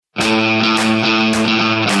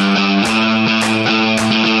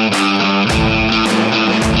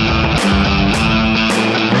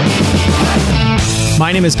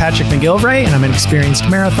name is Patrick McGilvray, and I'm an experienced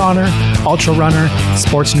marathoner, ultra runner,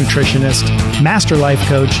 sports nutritionist, master life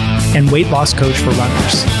coach, and weight loss coach for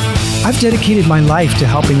runners. I've dedicated my life to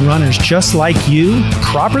helping runners just like you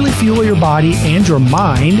properly fuel your body and your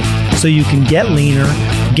mind so you can get leaner,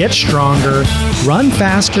 get stronger, run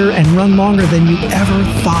faster, and run longer than you ever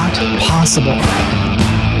thought possible.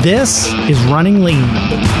 This is Running Lean.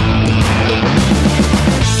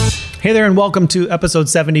 Hey there, and welcome to episode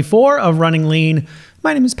 74 of Running Lean.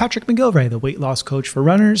 My name is Patrick McGilvray, the weight loss coach for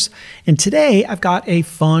runners, and today I've got a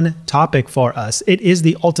fun topic for us. It is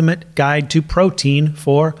the ultimate guide to protein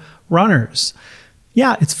for runners.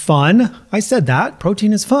 Yeah, it's fun. I said that.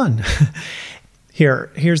 Protein is fun.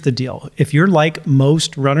 Here's the deal. If you're like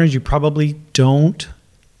most runners, you probably don't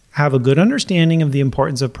have a good understanding of the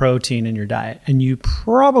importance of protein in your diet, and you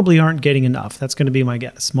probably aren't getting enough. That's going to be my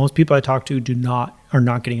guess. Most people I talk to are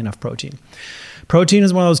not getting enough protein. Protein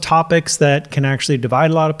is one of those topics that can actually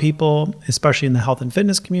divide a lot of people, especially in the health and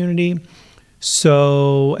fitness community.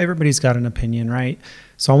 So everybody's got an opinion, right?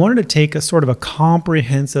 So I wanted to take a sort of a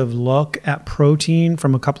comprehensive look at protein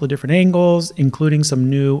from a couple of different angles, including some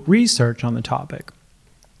new research on the topic.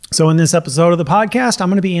 So in this episode of the podcast, I'm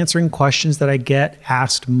going to be answering questions that I get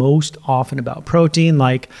asked most often about protein,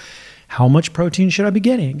 like how much protein should I be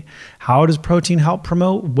getting? How does protein help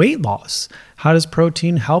promote weight loss? How does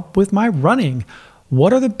protein help with my running?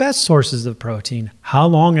 What are the best sources of protein? How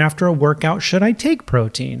long after a workout should I take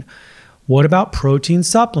protein? What about protein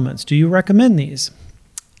supplements? Do you recommend these?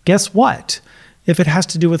 Guess what? If it has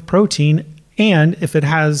to do with protein, and if it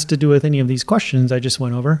has to do with any of these questions I just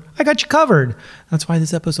went over, I got you covered. That's why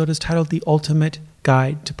this episode is titled The Ultimate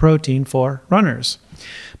Guide to Protein for Runners.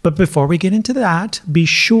 But before we get into that, be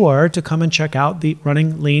sure to come and check out the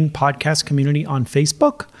Running Lean podcast community on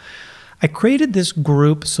Facebook. I created this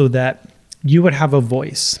group so that you would have a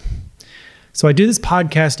voice. So I do this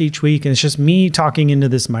podcast each week, and it's just me talking into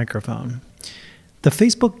this microphone. The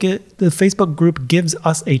Facebook group gives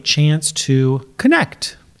us a chance to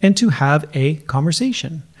connect and to have a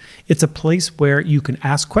conversation. It's a place where you can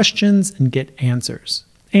ask questions and get answers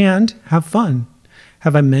and have fun.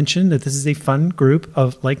 Have I mentioned that this is a fun group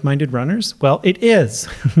of like-minded runners? Well, it is.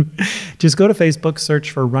 Just go to Facebook, search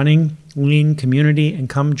for Running Lean Community, and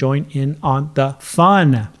come join in on the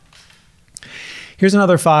fun. Here's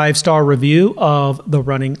another 5-star review of the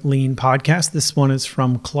Running Lean podcast. This one is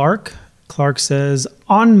from Clark. Clark says,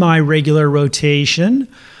 on my regular rotation,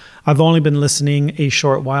 I've only been listening a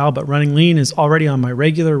short while, but Running Lean is already on my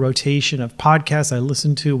regular rotation of podcasts I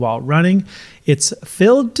listen to while running. It's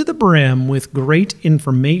filled to the brim with great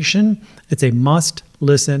information. It's a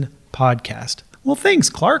must-listen podcast. Well,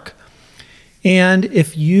 thanks, Clark. And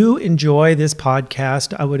if you enjoy this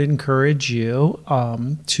podcast, I would encourage you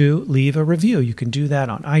to leave a review. You can do that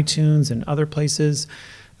on iTunes and other places,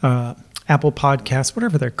 Apple Podcasts,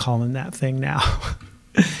 whatever they're calling that thing now.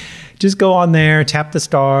 Just go on there, tap the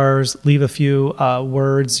stars, leave a few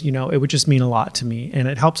words. You know, it would just mean a lot to me, and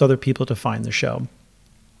it helps other people to find the show.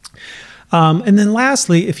 And then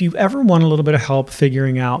lastly, if you ever want a little bit of help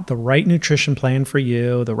figuring out the right nutrition plan for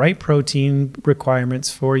you, the right protein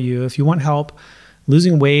requirements for you, if you want help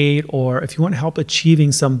losing weight, or if you want help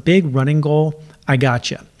achieving some big running goal, I got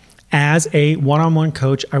you. As a one-on-one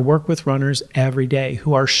coach, I work with runners every day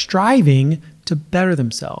who are striving to better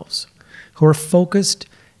themselves, who are focused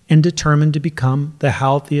and determined to become the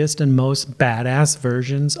healthiest and most badass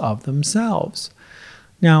versions of themselves.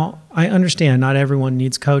 Now, I understand not everyone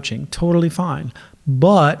needs coaching, totally fine.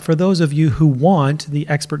 But for those of you who want the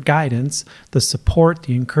expert guidance, the support,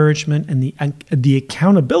 the encouragement, and the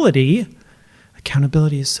accountability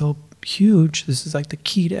is so huge. This is like the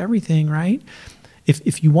key to everything, right?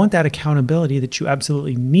 If you want that accountability that you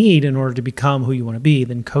absolutely need in order to become who you want to be,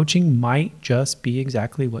 then coaching might just be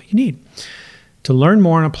exactly what you need. To learn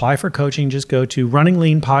more and apply for coaching, just go to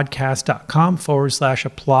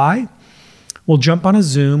runningleanpodcast.com/apply. We'll jump on a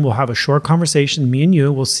Zoom. We'll have a short conversation, me and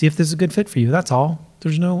you. We'll see if this is a good fit for you. That's all.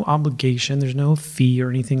 There's no obligation. There's no fee or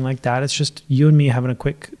anything like that. It's just you and me having a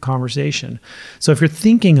quick conversation. So if you're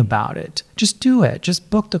thinking about it, just do it. Just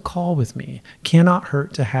book the call with me. Cannot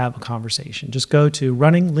hurt to have a conversation. Just go to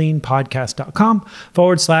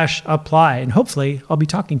runningleanpodcast.com/apply, and hopefully I'll be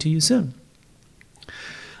talking to you soon.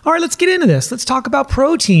 All right, let's get into this. Let's talk about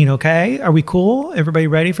protein, okay? Are we cool? Everybody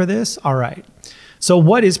ready for this? All right. So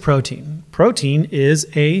what is protein? Protein is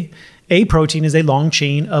a long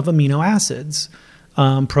chain of amino acids.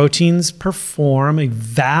 Proteins perform a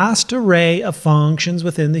vast array of functions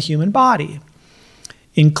within the human body,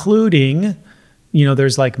 including,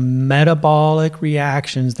 there's like metabolic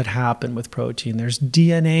reactions that happen with protein. There's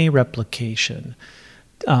DNA replication.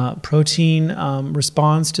 Protein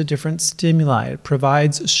responds to different stimuli. It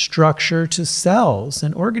provides structure to cells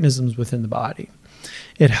and organisms within the body.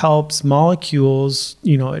 It helps molecules,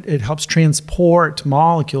 it helps transport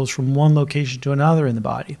molecules from one location to another in the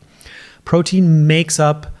body. Protein makes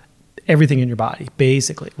up everything in your body,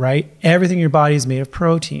 basically, right? Everything in your body is made of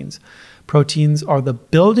proteins. Proteins are the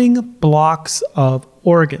building blocks of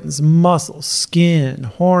organs, muscles, skin,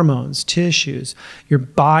 hormones, tissues. Your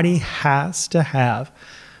body has to have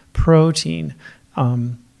protein.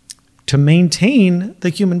 To maintain the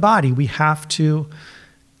human body, we have to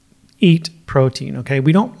eat protein, okay?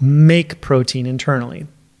 We don't make protein internally.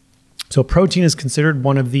 So protein is considered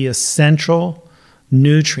one of the essential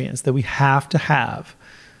nutrients that we have to have,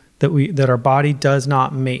 that our body does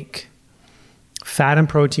not make. Fat and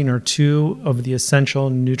protein are two of the essential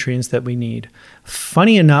nutrients that we need.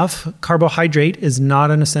 Funny enough, carbohydrate is not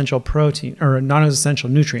an essential protein or not an essential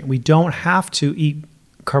nutrient. We don't have to eat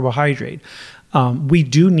carbohydrate. We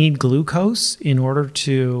do need glucose in order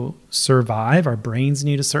to survive. Our brains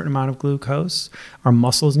need a certain amount of glucose. Our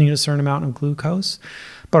muscles need a certain amount of glucose.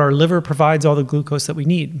 But our liver provides all the glucose that we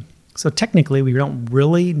need. So technically, we don't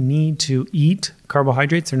really need to eat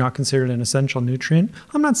carbohydrates. They're not considered an essential nutrient.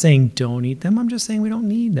 I'm not saying don't eat them. I'm just saying we don't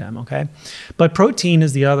need them, okay? But protein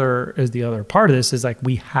is the other part of this, is like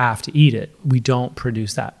we have to eat it. We don't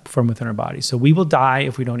produce that from within our body. So we will die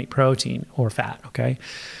if we don't eat protein or fat, okay?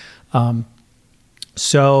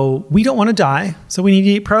 So we don't want to die, so we need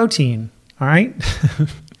to eat protein, all right?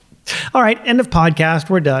 All right, end of podcast.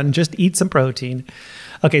 We're done. Just eat some protein.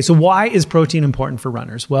 Okay, so why is protein important for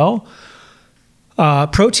runners? Well,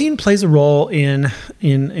 protein plays a role in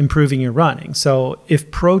improving your running. So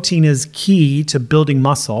if protein is key to building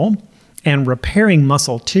muscle and repairing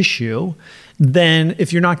muscle tissue, then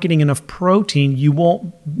if you're not getting enough protein, you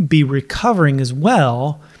won't be recovering as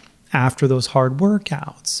well after those hard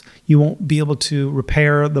workouts. You won't be able to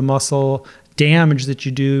repair the muscle damage that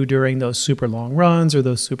you do during those super long runs or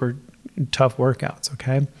those super tough workouts,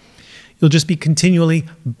 okay? You'll just be continually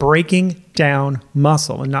breaking down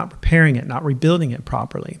muscle and not repairing it, not rebuilding it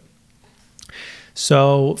properly.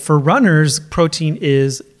 So for runners, protein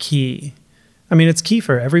is key. I mean, it's key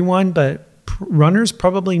for everyone, but runners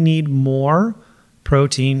probably need more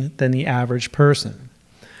protein than the average person.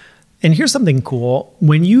 And here's something cool.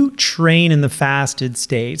 When you train in the fasted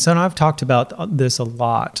state, so I've talked about this a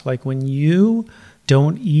lot, like when you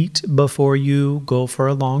don't eat before you go for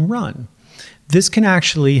a long run, this can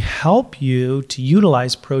actually help you to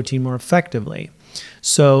utilize protein more effectively.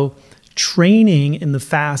 So training in the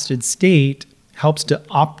fasted state helps to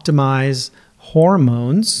optimize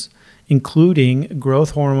hormones, including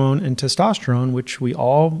growth hormone and testosterone, which we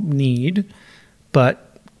all need, but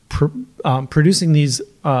producing these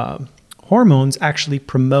hormones actually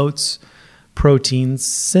promotes protein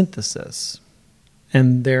synthesis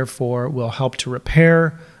and therefore will help to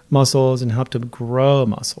repair muscles and help to grow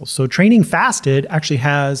muscles. So training fasted actually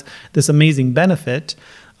has this amazing benefit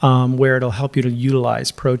where it'll help you to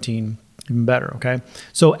utilize protein even better, okay?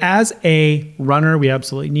 So as a runner, we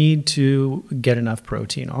absolutely need to get enough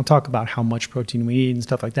protein. I'll talk about how much protein we need and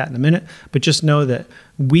stuff like that in a minute, but just know that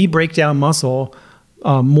we break down muscle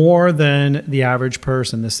more than the average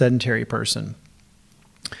person, the sedentary person.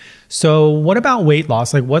 So what about weight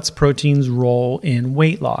loss? Like, what's protein's role in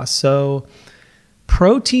weight loss? So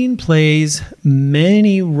protein plays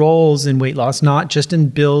many roles in weight loss, not just in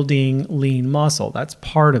building lean muscle. That's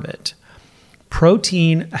part of it.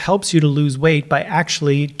 Protein helps you to lose weight by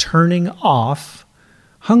actually turning off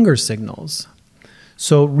hunger signals.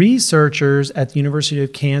 So researchers at the University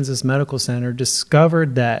of Kansas Medical Center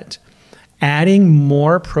discovered that adding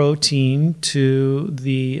more protein to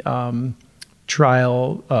the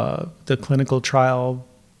clinical trial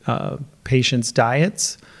patients'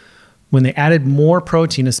 diets, when they added more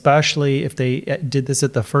protein, especially if they did this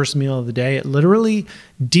at the first meal of the day, it literally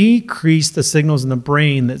decreased the signals in the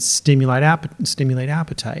brain that stimulate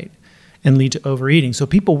appetite and lead to overeating. So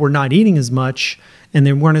people were not eating as much and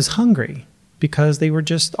they weren't as hungry because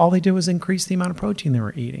all they did was increase the amount of protein they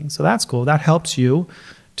were eating. So that's cool. That helps you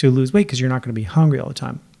to lose weight because you're not going to be hungry all the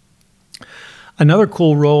time. Another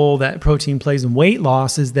cool role that protein plays in weight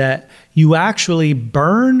loss is that you actually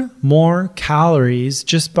burn more calories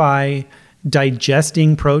just by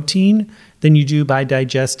digesting protein than you do by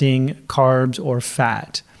digesting carbs or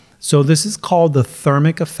fat. So this is called the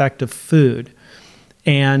thermic effect of food.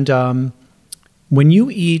 And when you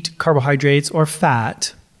eat carbohydrates or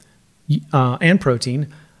fat and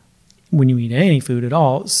protein, when you eat any food at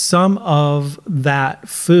all, some of that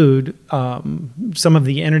food, some of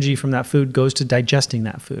the energy from that food goes to digesting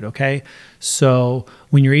that food, okay? So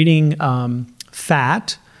when you're eating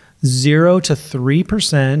fat, 0 to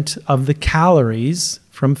 3% of the calories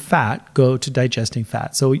from fat go to digesting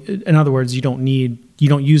fat. So in other words, you don't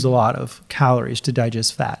use a lot of calories to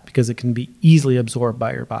digest fat because it can be easily absorbed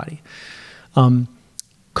by your body.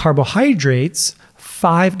 Carbohydrates,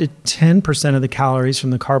 5 to 10% of the calories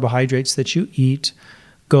from the carbohydrates that you eat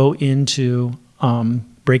go into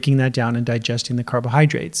breaking that down and digesting the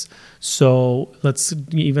carbohydrates. So let's,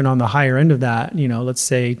 even on the higher end of that, let's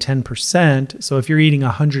say 10%. So if you're eating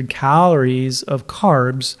 100 calories of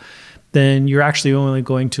carbs, then you're actually only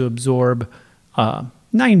going to absorb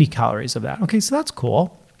 90 calories of that. Okay, so that's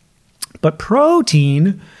cool. But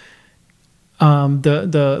protein,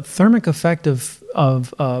 the thermic effect of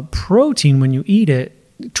protein when you eat it,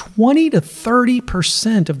 20 to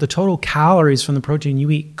 30% of the total calories from the protein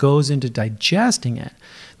you eat goes into digesting it.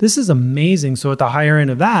 This is amazing. So at the higher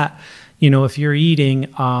end of that, if you're eating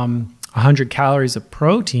 100 calories of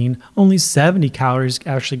protein, only 70 calories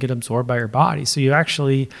actually get absorbed by your body. So you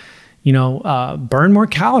actually, burn more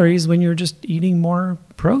calories when you're just eating more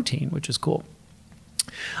protein, which is cool.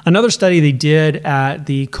 Another study they did at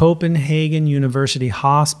the Copenhagen University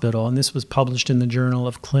Hospital, and this was published in the Journal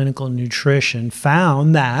of Clinical Nutrition,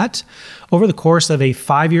 found that over the course of a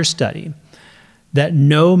 5-year study, that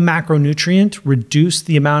no macronutrient reduced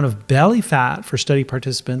the amount of belly fat for study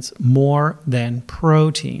participants more than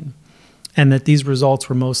protein, and that these results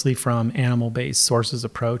were mostly from animal-based sources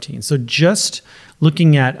of protein. So just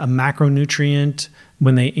looking at a macronutrient,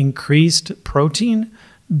 when they increased protein,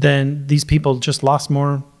 then these people just lost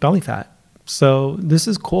more belly fat. So this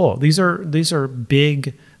is cool. These are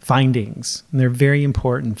big findings, and they're very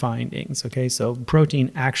important findings. Okay, so protein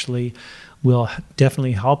actually will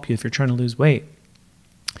definitely help you if you're trying to lose weight.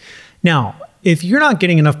 Now, if you're not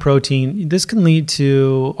getting enough protein, this can lead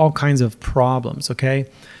to all kinds of problems. Okay,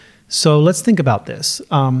 so let's think about this.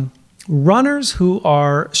 Runners who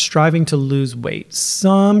are striving to lose weight,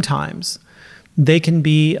 sometimes they can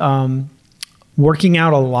be working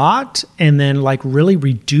out a lot and then really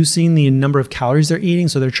reducing the number of calories they're eating.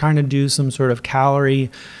 So they're trying to do some sort of calorie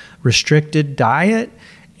restricted diet,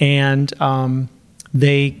 and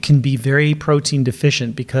they can be very protein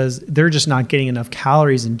deficient because they're just not getting enough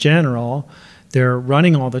calories in general. They're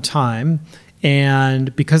running all the time,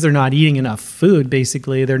 and because they're not eating enough food,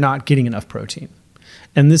 basically they're not getting enough protein.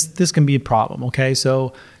 And this can be a problem. Okay,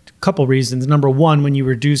 so couple reasons. Number one, when you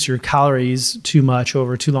reduce your calories too much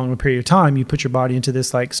over too long a period of time, you put your body into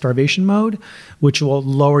this starvation mode, which will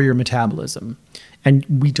lower your metabolism. And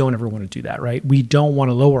we don't ever want to do that, right? We don't want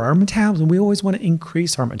to lower our metabolism. We always want to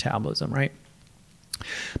increase our metabolism, right?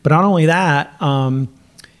 But not only that,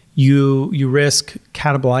 you risk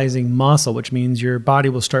catabolizing muscle, which means your body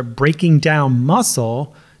will start breaking down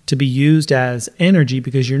muscle to be used as energy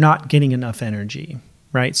because you're not getting enough energy.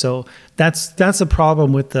 Right. So that's a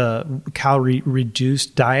problem with the calorie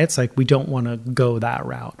reduced diets. We don't want to go that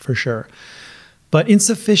route for sure. But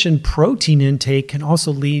insufficient protein intake can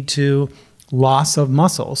also lead to loss of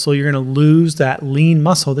muscle. So you're going to lose that lean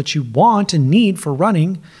muscle that you want and need for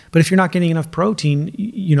running. But if you're not getting enough protein,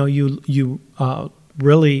 you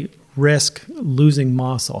really risk losing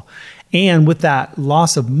muscle. And with that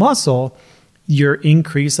loss of muscle, your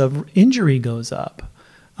increase of injury goes up.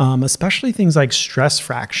 Especially things like stress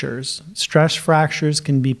fractures. Stress fractures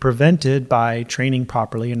can be prevented by training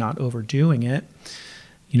properly and not overdoing it.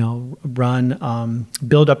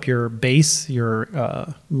 Build up your base,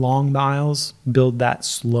 your long miles, build that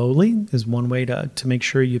slowly is one way to make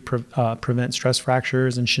sure you prevent stress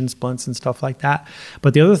fractures and shin splints and stuff like that.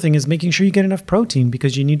 But the other thing is making sure you get enough protein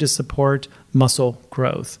because you need to support muscle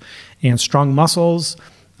growth. And strong muscles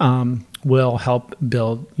will help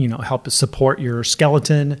help support your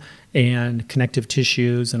skeleton and connective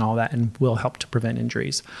tissues and all that, and will help to prevent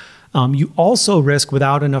injuries. You also risk,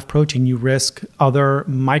 without enough protein, you risk other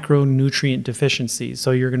micronutrient deficiencies.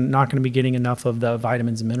 So you're not going to be getting enough of the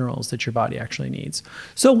vitamins and minerals that your body actually needs.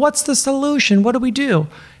 So what's the solution? What do we do?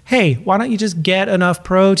 Hey, why don't you just get enough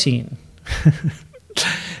protein?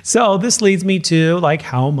 So this leads me to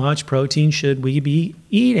how much protein should we be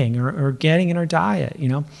eating or getting in our diet,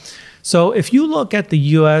 So if you look at the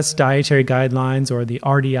U.S. dietary guidelines or the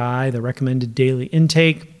RDI, the recommended daily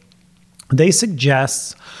intake, they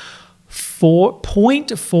suggest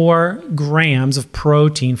 0.4 grams of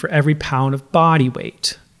protein for every pound of body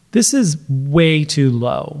weight. This is way too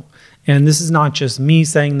low. And this is not just me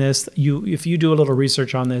saying this. If you do a little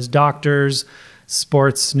research on this, doctors,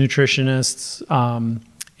 sports nutritionists,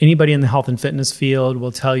 anybody in the health and fitness field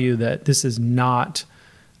will tell you that this is not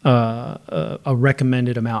a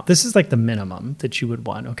recommended amount. This is like the minimum that you would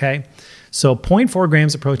want, okay? So 0.4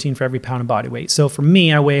 grams of protein for every pound of body weight. So for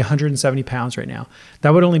me, I weigh 170 pounds right now.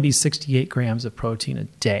 That would only be 68 grams of protein a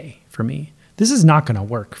day for me. This is not going to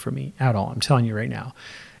work for me at all. I'm telling you right now.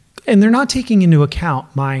 And they're not taking into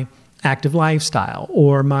account my active lifestyle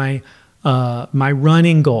or my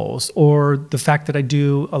running goals, or the fact that I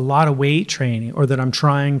do a lot of weight training, or that I'm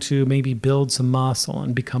trying to maybe build some muscle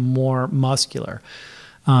and become more muscular.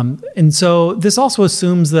 And so this also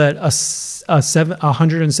assumes that a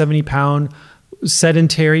 170 pound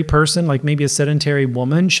sedentary person, like maybe a sedentary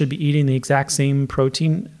woman, should be eating the exact same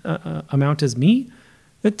protein amount as me.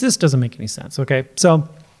 It just doesn't make any sense. Okay. So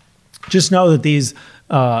just know that these,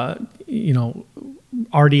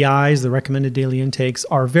 RDIs, the recommended daily intakes,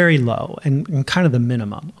 are very low and kind of the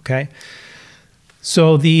minimum. Okay.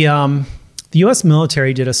 So the U.S.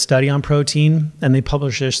 military did a study on protein, and they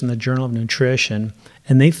published this in the Journal of Nutrition,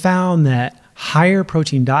 and they found that higher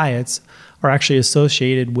protein diets are actually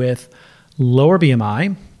associated with lower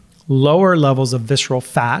BMI, lower levels of visceral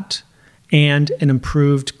fat, and an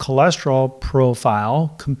improved cholesterol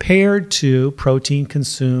profile compared to protein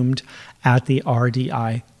consumed at the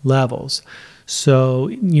RDI levels. So,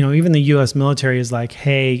 even the U.S. military is like,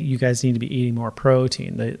 hey, you guys need to be eating more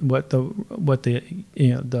protein. What the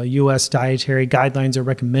U.S. dietary guidelines are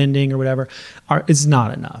recommending or whatever is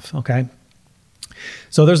not enough. Okay.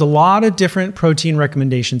 So there's a lot of different protein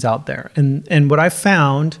recommendations out there. And what I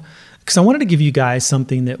found, because I wanted to give you guys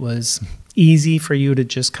something that was easy for you to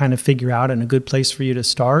just kind of figure out and a good place for you to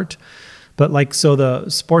start. But so the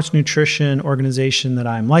sports nutrition organization that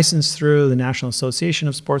I'm licensed through, the National Association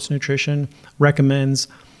of Sports Nutrition, recommends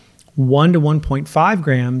 1 to 1.5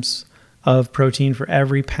 grams of protein for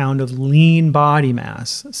every pound of lean body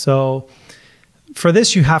mass. So for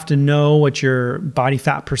this, you have to know what your body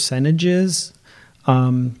fat percentage is.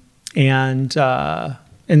 And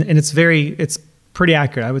it's pretty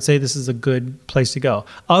accurate. I would say this is a good place to go.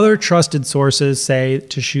 Other trusted sources say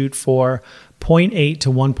to shoot for 0.8 to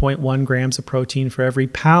 1.1 grams of protein for every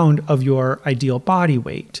pound of your ideal body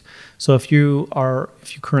weight. So if you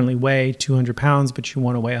currently weigh 200 pounds, but you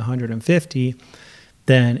want to weigh 150,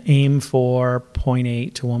 then aim for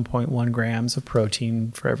 0.8 to 1.1 grams of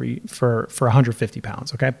protein for 150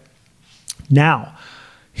 pounds. Okay. Now,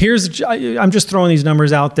 I'm just throwing these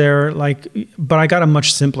numbers out there, but I got a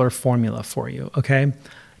much simpler formula for you. Okay.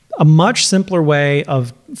 A much simpler way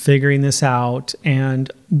of figuring this out,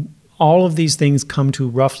 and all of these things come to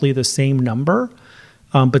roughly the same number,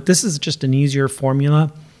 but this is just an easier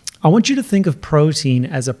formula. I want you to think of protein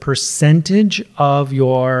as a percentage of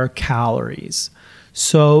your calories.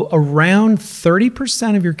 So around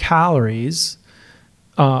 30% of your calories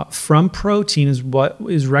from protein is what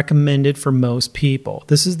is recommended for most people.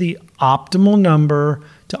 This is the optimal number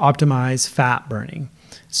to optimize fat burning.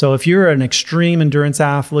 So if you're an extreme endurance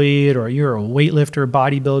athlete, or you're a weightlifter,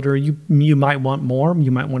 bodybuilder, you might want more. You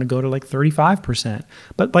might want to go to 35%.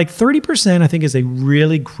 But 30%, I think, is a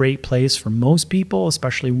really great place for most people,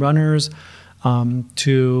 especially runners,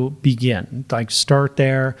 to begin. Start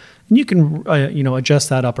there, and you can adjust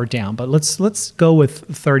that up or down. But let's go with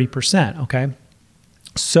 30%. Okay.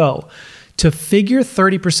 So to figure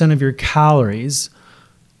 30% of your calories,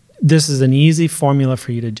 this is an easy formula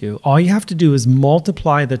for you to do. All you have to do is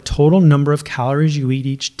multiply the total number of calories you eat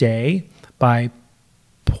each day by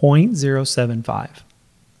 0.075.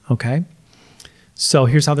 Okay? So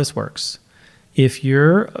here's how this works. If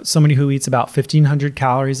you're somebody who eats about 1,500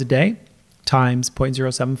 calories a day times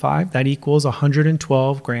 0.075, that equals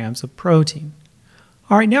 112 grams of protein.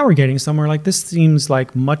 All right, now we're getting somewhere. This seems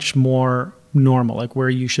like much more normal, where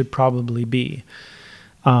you should probably be.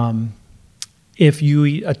 If you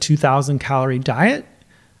eat a 2,000 calorie diet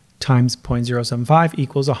times 0.075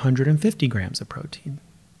 equals 150 grams of protein.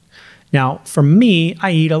 Now, for me,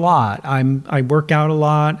 I eat a lot. I work out a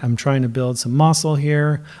lot. I'm trying to build some muscle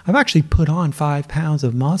here. I've actually put on 5 pounds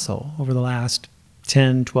of muscle over the last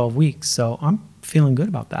 10, 12 weeks. So I'm feeling good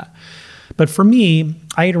about that. But for me,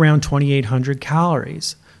 I eat around 2,800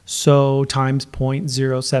 calories. So times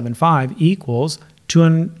 0.075 equals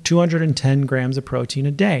 210 grams of protein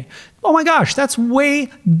a day. Oh my gosh, that's way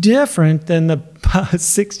different than the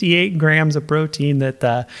 68 grams of protein that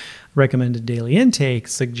the recommended daily intake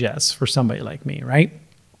suggests for somebody like me, right?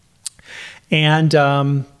 And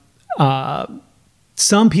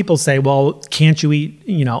some people say, well, can't you eat,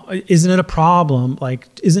 isn't it a problem?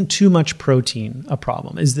 Isn't too much protein a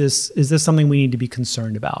problem? Is this something we need to be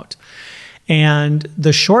concerned about? And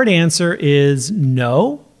the short answer is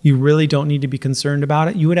no. You really don't need to be concerned about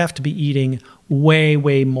it. You would have to be eating way,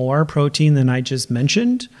 way more protein than I just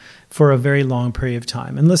mentioned for a very long period of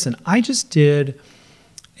time. And listen, I just did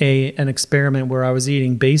an experiment where I was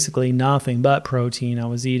eating basically nothing but protein. I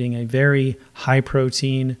was eating a very high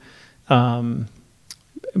protein, all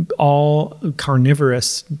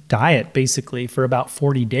carnivorous diet basically for about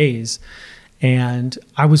 40 days. And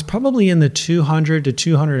I was probably in the 200 to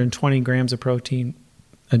 220 grams of protein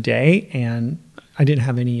a day, and I didn't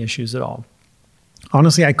have any issues at all.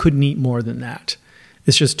 Honestly, I couldn't eat more than that.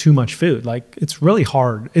 It's just too much food. Like, it's really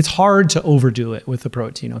hard. It's hard to overdo it with the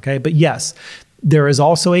protein, okay? But yes, there is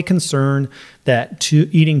also a concern that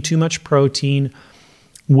eating too much protein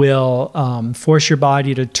will force your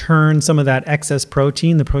body to turn some of that excess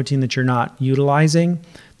protein, the protein that you're not utilizing,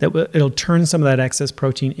 it'll turn some of that excess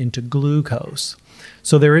protein into glucose.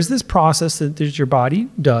 So there is this process that your body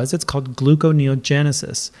does. It's called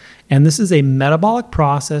gluconeogenesis. And this is a metabolic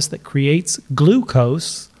process that creates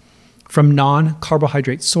glucose from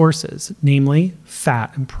non-carbohydrate sources, namely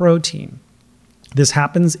fat and protein. This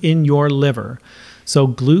happens in your liver. So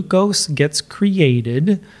glucose gets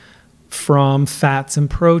created from fats and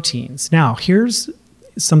proteins. Now, here's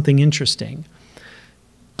something interesting.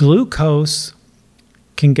 Glucose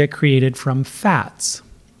can get created from fats.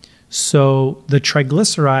 So the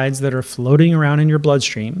triglycerides that are floating around in your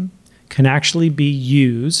bloodstream can actually be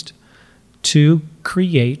used to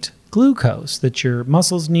create glucose that your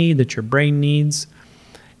muscles need, that your brain needs.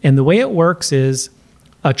 And the way it works is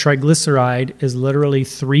a triglyceride is literally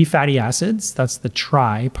 3 fatty acids. That's the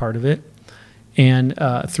tri part of it. And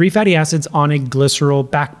 3 fatty acids on a glycerol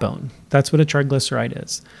backbone. That's what a triglyceride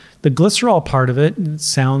is. The glycerol part of it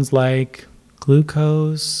sounds like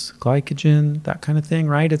glucose, glycogen, that kind of thing,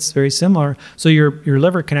 right? It's very similar. So your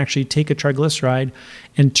liver can actually take a triglyceride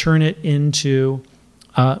and turn it into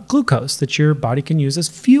glucose that your body can use as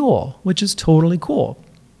fuel, which is totally cool.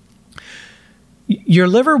 Your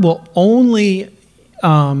liver will only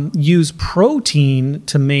use protein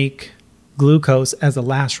to make glucose as a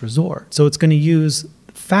last resort. So it's going to use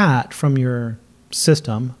fat from your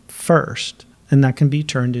system first, and that can be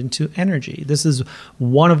turned into energy. This is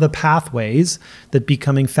one of the pathways that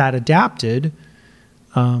becoming fat adapted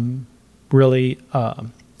really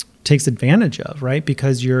takes advantage of, right?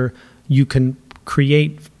 Because you can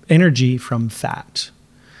create energy from fat.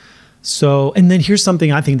 So, and then here's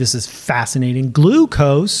something I think this is fascinating.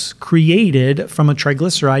 Glucose created from a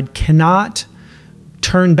triglyceride cannot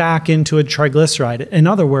turn back into a triglyceride. In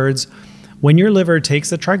other words, when your liver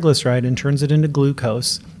takes a triglyceride and turns it into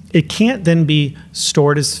glucose, it can't then be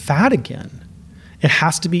stored as fat again. It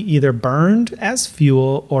has to be either burned as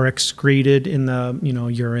fuel or excreted in the,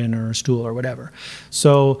 urine or stool or whatever.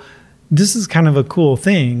 So this is kind of a cool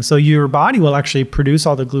thing. So your body will actually produce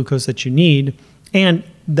all the glucose that you need, and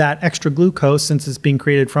that extra glucose, since it's being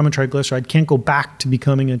created from a triglyceride, can't go back to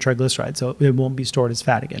becoming a triglyceride, so it won't be stored as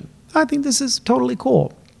fat again. I think this is totally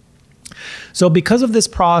cool. So because of this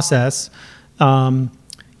process,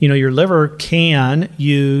 your liver can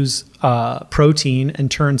use protein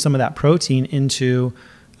and turn some of that protein into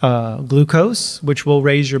glucose, which will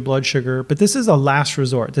raise your blood sugar. But this is a last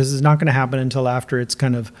resort. This is not going to happen until after it's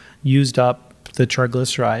kind of used up the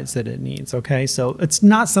triglycerides that it needs. Okay, so it's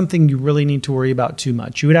not something you really need to worry about too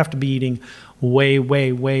much. You would have to be eating way,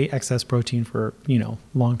 way, way excess protein for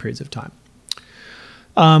long periods of time.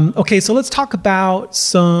 Okay, so let's talk about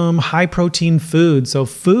some high protein foods. So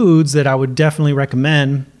foods that I would definitely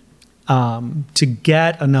recommend to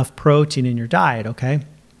get enough protein in your diet. Okay,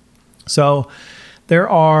 so there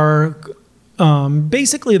are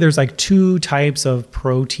basically there's like 2 types of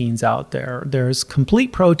proteins out there. There's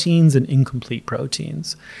complete proteins and incomplete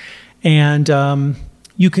proteins, and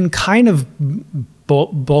you can kind of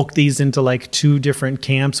bulk these into like 2 different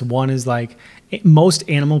camps. One is like most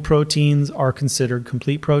animal proteins are considered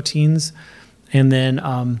complete proteins, and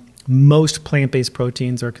then most plant-based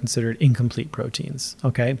proteins are considered incomplete proteins.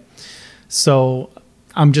 Okay, so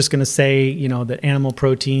I'm just going to say, that animal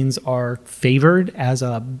proteins are favored as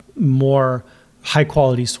a more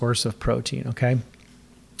high-quality source of protein. Okay,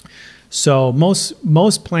 so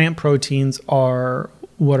most plant proteins are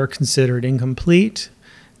what are considered incomplete.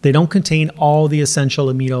 They don't contain all the essential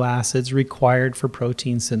amino acids required for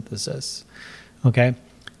protein synthesis. Okay,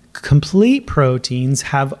 complete proteins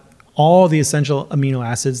have all the essential amino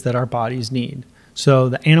acids that our bodies need. So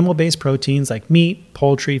the animal-based proteins like meat,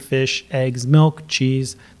 poultry, fish, eggs, milk,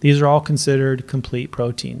 cheese, these are all considered complete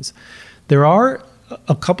proteins. There are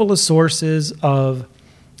a couple of sources of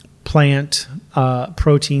plant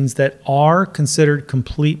proteins that are considered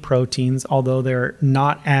complete proteins, although they're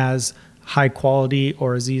not as high quality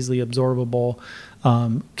or as easily absorbable.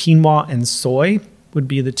 Quinoa and soy would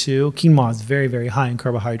be the 2. Quinoa is very, very high in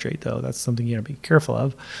carbohydrate, though. That's something you got to be careful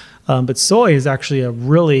of. But soy is actually a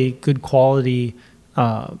really good quality,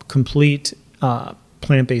 complete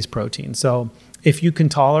plant-based protein. So if you can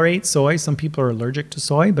tolerate soy, some people are allergic to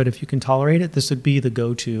soy, but if you can tolerate it, this would be the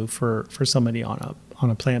go-to for somebody on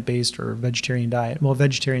a plant-based or vegetarian diet. Well,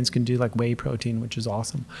 vegetarians can do like whey protein, which is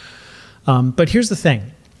awesome. But here's the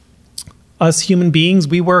thing. Us human beings,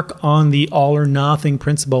 we work on the all or nothing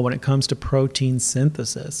principle when it comes to protein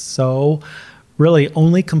synthesis. So really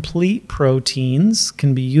only complete proteins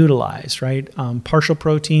can be utilized, right? Partial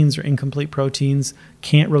proteins or incomplete proteins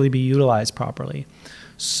can't really be utilized properly.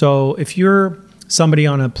 So if you're somebody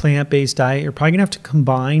on a plant-based diet, you're probably gonna have to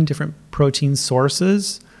combine different protein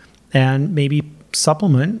sources and maybe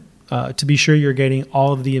supplement to be sure you're getting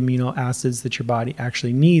all of the amino acids that your body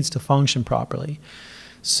actually needs to function properly.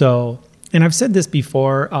 So, and I've said this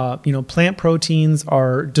before, plant proteins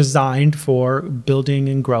are designed for building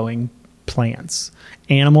and growing plants.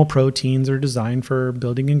 Animal proteins are designed for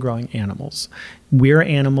building and growing animals. We're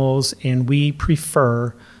animals, and we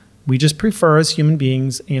just prefer as human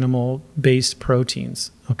beings animal-based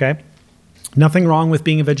proteins, okay? Nothing wrong with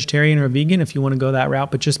being a vegetarian or a vegan if you want to go that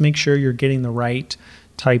route, but just make sure you're getting the right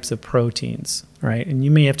types of proteins, right? And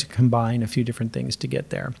you may have to combine a few different things to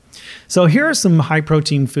get there. So here are some high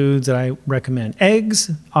protein foods that I recommend.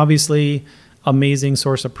 Eggs, obviously, amazing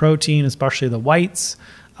source of protein, especially the whites.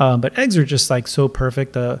 But eggs are just like so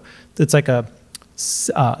perfect. It's like a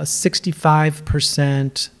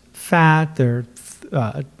 65% fat. They're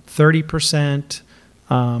 30%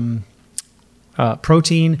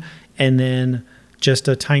 protein, and then just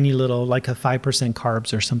a tiny little, like a 5%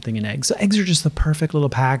 carbs or something in eggs. So eggs are just the perfect little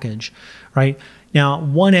package, right? Now,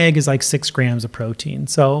 one egg is like 6 grams of protein.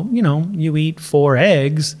 So, you eat 4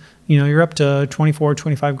 eggs, you're up to 24,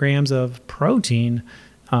 25 grams of protein.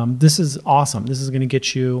 This is awesome. This is going to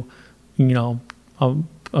get you, a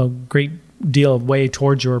great deal of way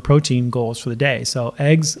towards your protein goals for the day. So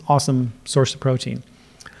eggs, awesome source of protein.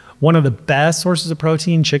 One of the best sources of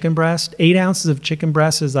protein, chicken breast. 8 ounces of chicken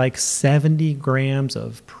breast is like 70 grams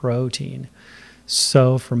of protein.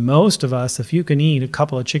 So for most of us, if you can eat a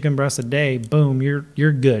couple of chicken breasts a day, boom,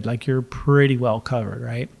 you're good. Like you're pretty well covered,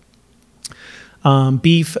 right?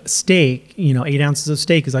 Beef steak, 8 ounces of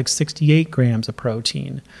steak is like 68 grams of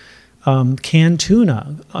protein. Canned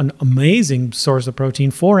tuna, an amazing source of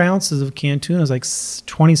protein. 4 ounces of canned tuna is like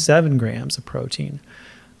 27 grams of protein.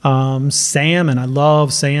 Salmon, I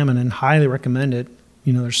love salmon and highly recommend it.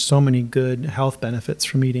 There's so many good health benefits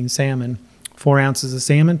from eating salmon. 4 ounces of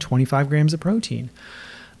salmon, 25 grams of protein.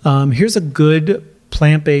 Here's a good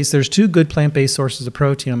plant-based, there's 2 good plant-based sources of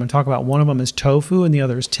protein. I'm going to talk about one of them is tofu and the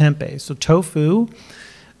other is tempeh. So tofu,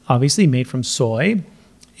 obviously made from soy,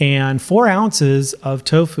 and 4 ounces of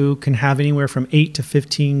tofu can have anywhere from 8 to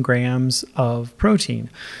 15 grams of protein.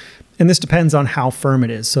 And this depends on how firm it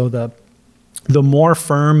is. So the more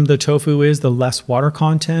firm the tofu is, the less water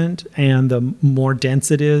content, and the more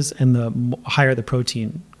dense it is, and the higher the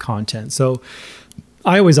protein content. So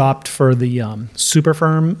I always opt for the super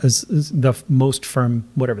firm, is the most firm,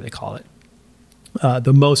 whatever they call it,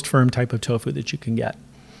 the most firm type of tofu that you can get.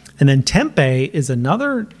 And then tempeh is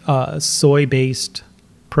another soy-based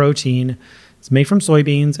protein. It's made from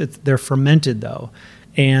soybeans. They're fermented though.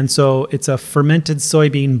 And so it's a fermented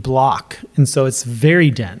soybean block. And so it's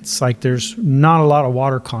very dense. Like there's not a lot of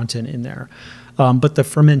water content in there. But the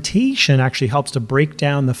fermentation actually helps to break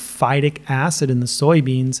down the phytic acid in the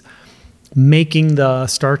soybeans, making the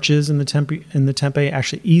starches in the tempeh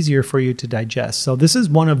actually easier for you to digest. So this is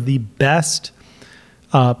one of the best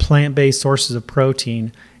plant-based sources of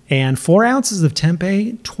protein. And 4 ounces of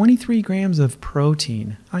tempeh, 23 grams of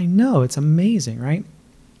protein. I know, it's amazing, right?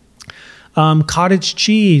 Cottage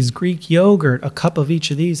cheese, Greek yogurt, a cup of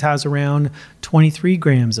each of these has around 23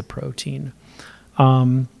 grams of protein.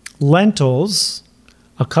 Lentils,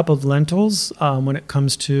 a cup of lentils, when it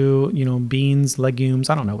comes to, beans, legumes,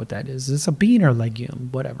 I don't know what that is. Is this a bean or legume?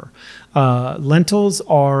 Whatever. Lentils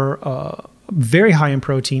are very high in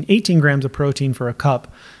protein, 18 grams of protein for a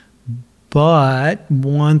cup. But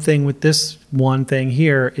one thing with this one thing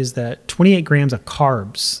here is that 28 grams of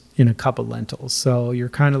carbs in a cup of lentils. So you're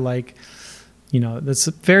kind of like, that's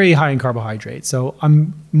very high in carbohydrates. So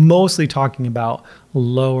I'm mostly talking about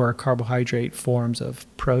lower carbohydrate forms of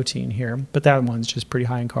protein here, but that one's just pretty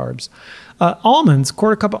high in carbs. Almonds,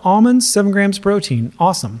 quarter cup of almonds, 7 grams protein.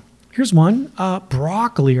 Awesome. Here's one,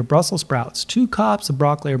 broccoli or Brussels sprouts. 2 cups of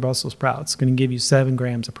broccoli or Brussels sprouts going to give you 7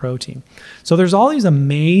 grams of protein. So there's all these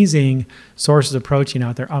amazing sources of protein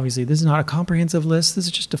out there. Obviously, this is not a comprehensive list. This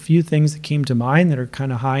is just a few things that came to mind that are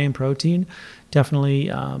kind of high in protein. Definitely,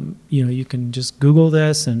 you can just Google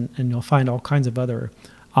this and you'll find all kinds of other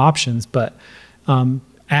options. But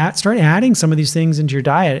start adding some of these things into your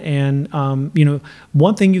diet. And,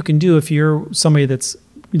 one thing you can do if you're somebody that's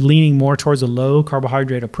leaning more towards a low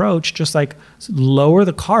carbohydrate approach, just like lower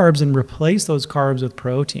the carbs and replace those carbs with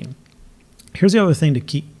protein. Here's the other thing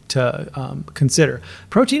to consider.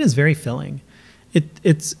 Protein is very filling.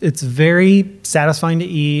 It's very satisfying to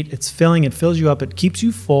eat. It's filling. It fills you up. It keeps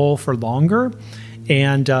you full for longer,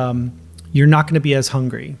 and you're not going to be as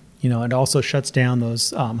hungry. It also shuts down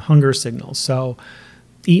those hunger signals. So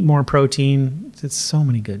eat more protein. It's so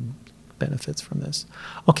many good benefits from this.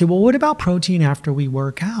 Okay, well, what about protein after we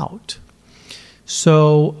work out?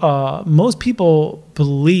 So most people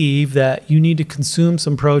believe that you need to consume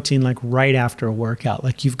some protein like right after a workout.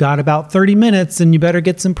 Like you've got about 30 minutes and you better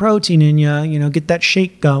get some protein in you, get that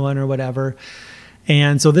shake going or whatever.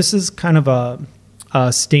 And so this is kind of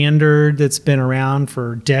a standard that's been around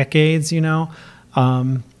for decades,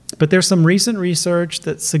 but there's some recent research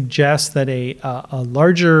that suggests that a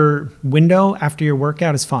larger window after your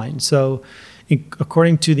workout is fine. So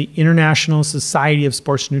according to the International Society of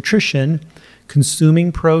Sports Nutrition,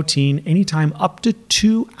 consuming protein anytime up to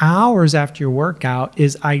 2 hours after your workout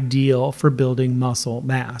is ideal for building muscle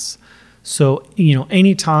mass. So,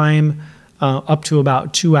 anytime up to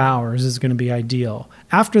about 2 hours is going to be ideal.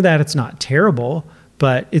 After that, it's not terrible,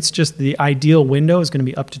 but it's just the ideal window is going to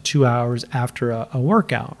be up to 2 hours after a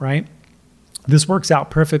workout, right? This works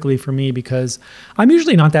out perfectly for me because I'm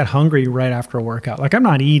usually not that hungry right after a workout. Like I'm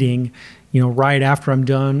not eating, right after I'm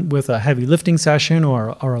done with a heavy lifting session or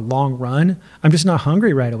a long run. I'm just not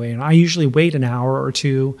hungry right away. And I usually wait an hour or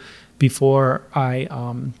two before I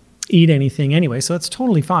eat anything anyway. So it's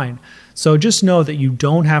totally fine. So just know that you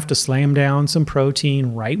don't have to slam down some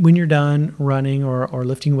protein right when you're done running or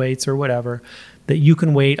lifting weights or whatever, that you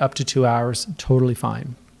can wait up to 2 hours, totally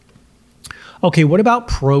fine. Okay, what about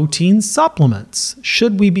protein supplements?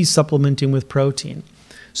 Should we be supplementing with protein?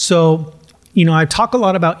 So, I talk a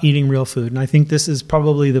lot about eating real food, and I think this is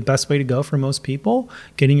probably the best way to go for most people.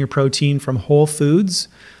 Getting your protein from whole foods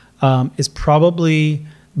is probably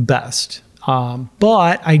best.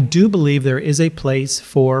 But I do believe there is a place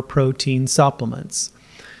for protein supplements.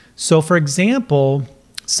 So, for example,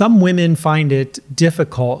 some women find it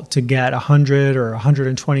difficult to get 100 or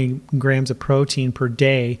 120 grams of protein per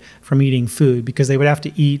day from eating food because they would have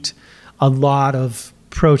to eat a lot of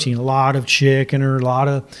protein, a lot of chicken or a lot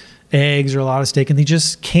of eggs or a lot of steak, and they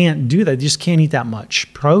just can't do that. They just can't eat that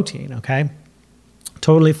much protein, okay?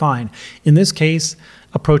 Totally fine. In this case,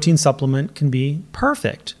 a protein supplement can be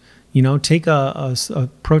perfect. Take a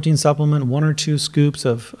protein supplement, 1 or 2 scoops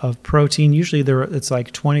of protein. Usually it's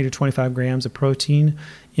like 20 to 25 grams of protein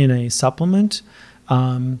in a supplement.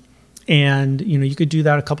 And, you could do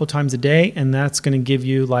that a couple times a day, and that's going to give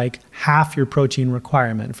you like half your protein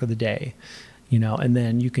requirement for the day, and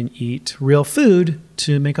then you can eat real food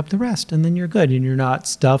to make up the rest, and then you're good, and you're not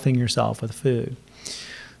stuffing yourself with food.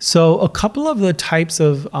 So a couple of the types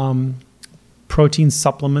of protein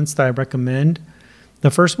supplements that I recommend. The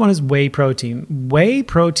first one is whey protein. Whey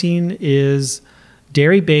protein is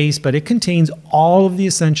dairy-based, but it contains all of the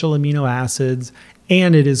essential amino acids,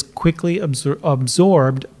 and it is quickly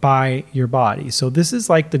absorbed by your body. So this is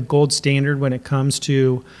like the gold standard when it comes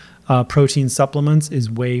to protein supplements is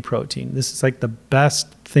whey protein. This is like the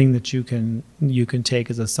best thing that you can take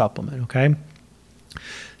as a supplement, okay?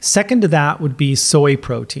 Second to that would be soy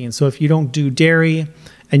protein. So if you don't do dairy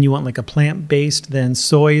and you want like a plant-based, then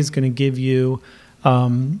soy is going to give you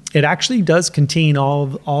it actually does contain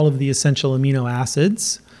all of the essential amino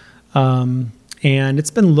acids, and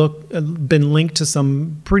it's been linked to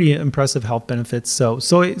some pretty impressive health benefits. So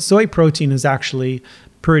soy protein is actually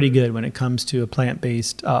pretty good when it comes to a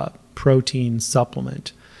plant-based protein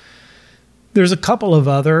supplement. There's a couple of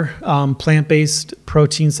other plant-based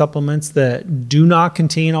protein supplements that do not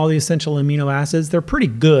contain all the essential amino acids. They're pretty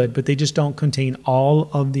good, but they just don't contain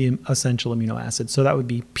all of the essential amino acids. So that would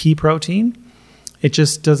be pea protein. It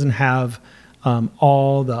just doesn't have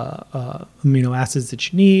all the amino acids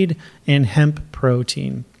that you need, and hemp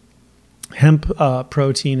protein. Hemp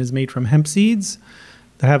protein is made from hemp seeds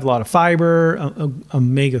that have a lot of fiber,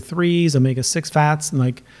 omega-3s, omega-6 fats, and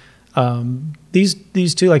like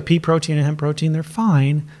these two, like pea protein and hemp protein, they're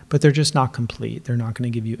fine, but they're just not complete. They're not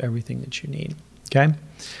going to give you everything that you need. Okay.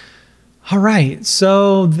 All right.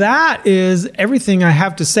 So that is everything I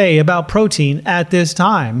have to say about protein at this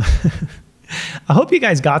time. I hope you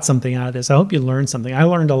guys got something out of this. I hope you learned something. I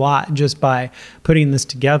learned a lot just by putting this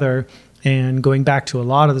together and going back to a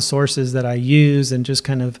lot of the sources that I use and just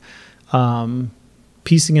kind of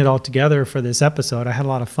piecing it all together for this episode. I had a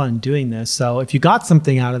lot of fun doing this. So if you got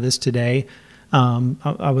something out of this today,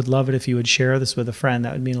 I would love it if you would share this with a friend.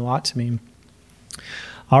 That would mean a lot to me.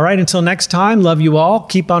 All right, until next time, love you all.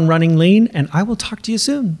 Keep on running lean, and I will talk to you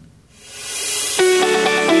soon.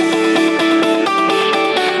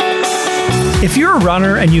 If you're a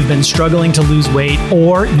runner and you've been struggling to lose weight,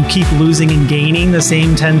 or you keep losing and gaining the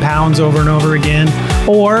same 10 pounds over and over again,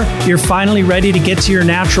 or you're finally ready to get to your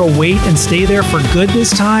natural weight and stay there for good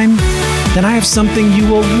this time, then I have something you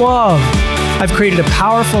will love. I've created a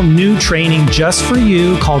powerful new training just for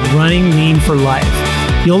you called Running Lean for Life.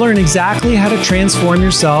 You'll learn exactly how to transform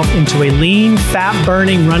yourself into a lean,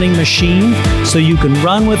 fat-burning running machine so you can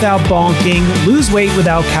run without bonking, lose weight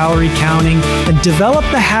without calorie counting, and develop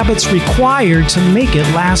the habits required to make it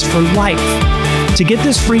last for life. To get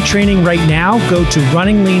this free training right now, go to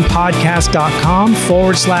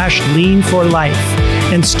runningleanpodcast.com/lean for life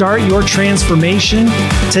and start your transformation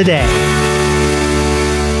today.